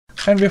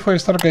And before you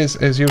start, guys,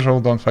 as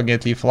usual, don't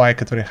forget leave a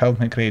like, it will help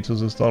me create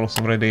those dollars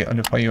already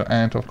only for you,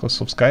 and of course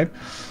subscribe.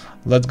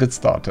 Let's get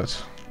started.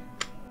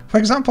 For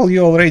example,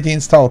 you already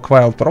installed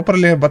QUILT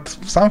properly, but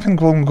something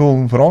will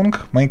go wrong,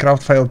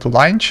 Minecraft failed to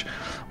launch,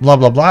 blah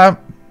blah blah,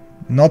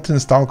 not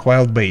install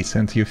QUILT base,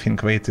 and you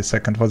think, wait a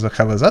second, what the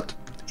hell is that?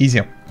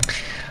 Easy.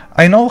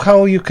 I know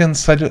how you can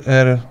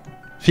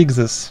fix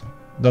this.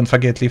 Don't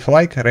forget leave a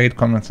like, rate,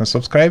 comment and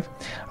subscribe.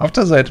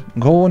 After that,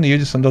 go on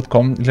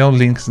udisen.com,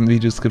 links in the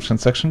video description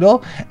section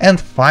below,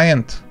 and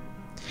find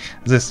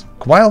this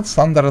QUILT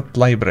standard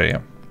library.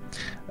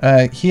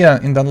 Here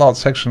in the download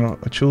section,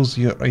 choose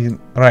your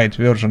right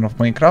version of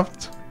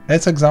Minecraft.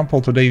 As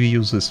example, today we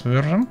use this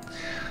version.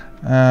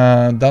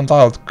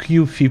 Download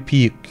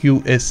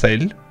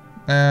QFP-QSL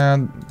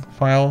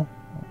file.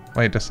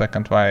 Wait a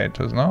second, why it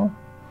is now?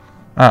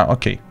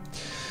 Okay.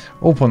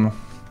 Open.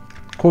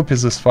 Copy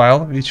this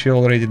file, which you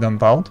already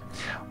downloaded.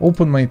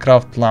 Open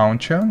Minecraft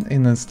launcher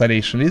in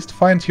installation list.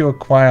 Find your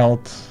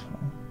QUILT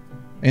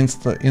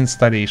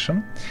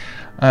installation.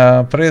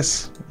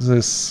 Press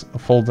this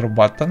folder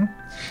button.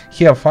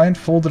 Here, find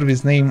folder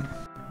with name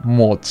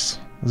mods.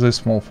 This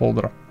small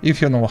folder.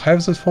 If you now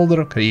have this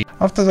folder, create.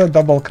 After that,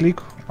 double click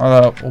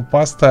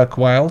past the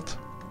QUILT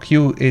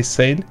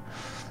QSL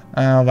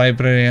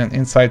library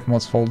inside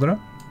mods folder.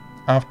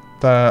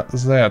 After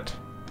that,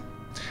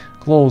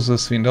 close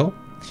this window.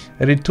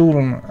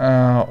 Return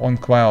on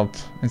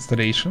QUILT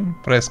installation,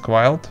 press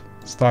QUILT,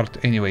 start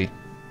anyway.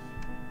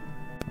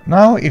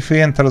 Now if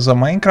we enter the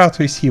Minecraft,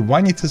 we see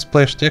vanity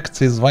splash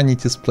text is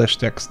vanity splash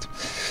text.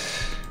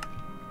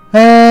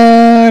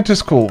 It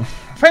is cool.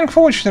 Thank you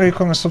for watching, rate,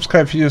 comment,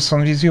 subscribe, videos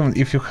on resume.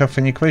 If you have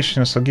any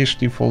questions,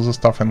 suggestions, all the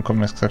stuff in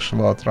comment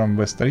section, I'll try my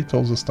best to read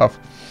all the stuff.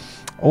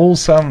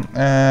 Also,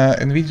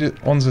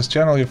 on this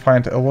channel you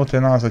find a lot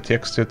of other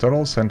text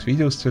tutorials and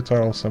videos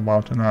tutorials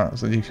about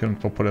the different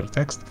popular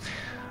text.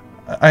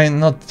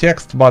 Not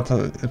text, but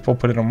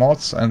popular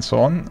mods and so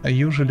on.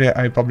 Usually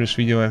I publish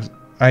video,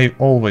 I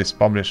always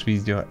publish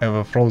video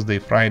every Thursday,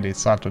 Friday,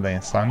 Saturday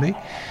and Sunday.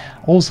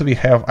 Also we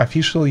have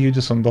official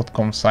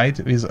udisen.com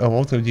site with a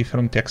lot of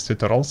different text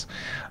tutorials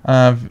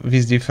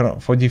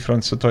for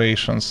different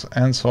situations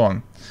and so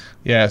on.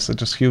 Yes,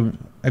 it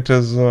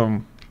is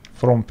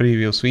from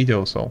previous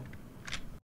videos, so